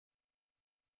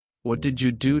What did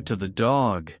you do to the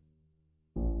dog?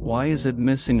 Why is it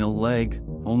missing a leg?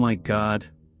 Oh my God,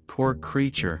 poor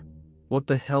creature. What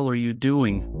the hell are you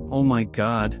doing? Oh my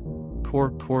God,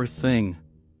 poor thing.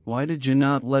 Why did you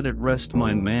not let it rest,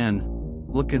 my man?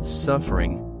 Look, it's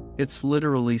suffering. It's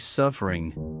literally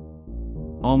suffering.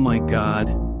 Oh my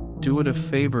God, do it a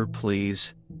favor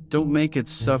please. Don't make it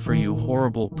suffer, you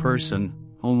horrible person.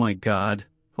 Oh my God.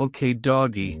 Okay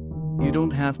doggy, you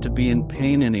don't have to be in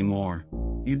pain anymore.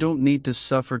 You don't need to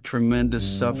suffer tremendous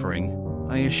suffering,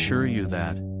 I assure you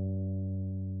that.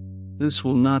 This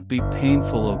will not be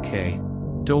painful, okay?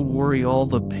 Don't worry, all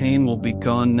the pain will be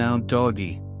gone now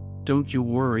doggy. Don't you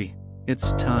worry,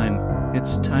 it's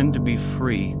time to be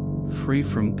free. Free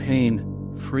from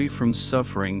pain, free from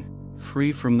suffering,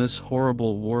 free from this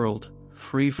horrible world,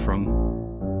 free from...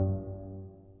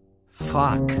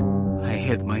 Fuck, I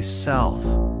hit myself.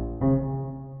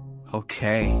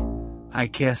 Okay, I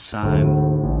guess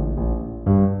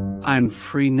I'm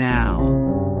free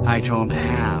now.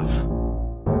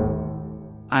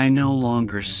 I no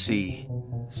longer see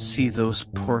those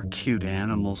poor cute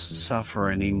animals suffer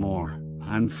anymore.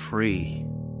 I'm free.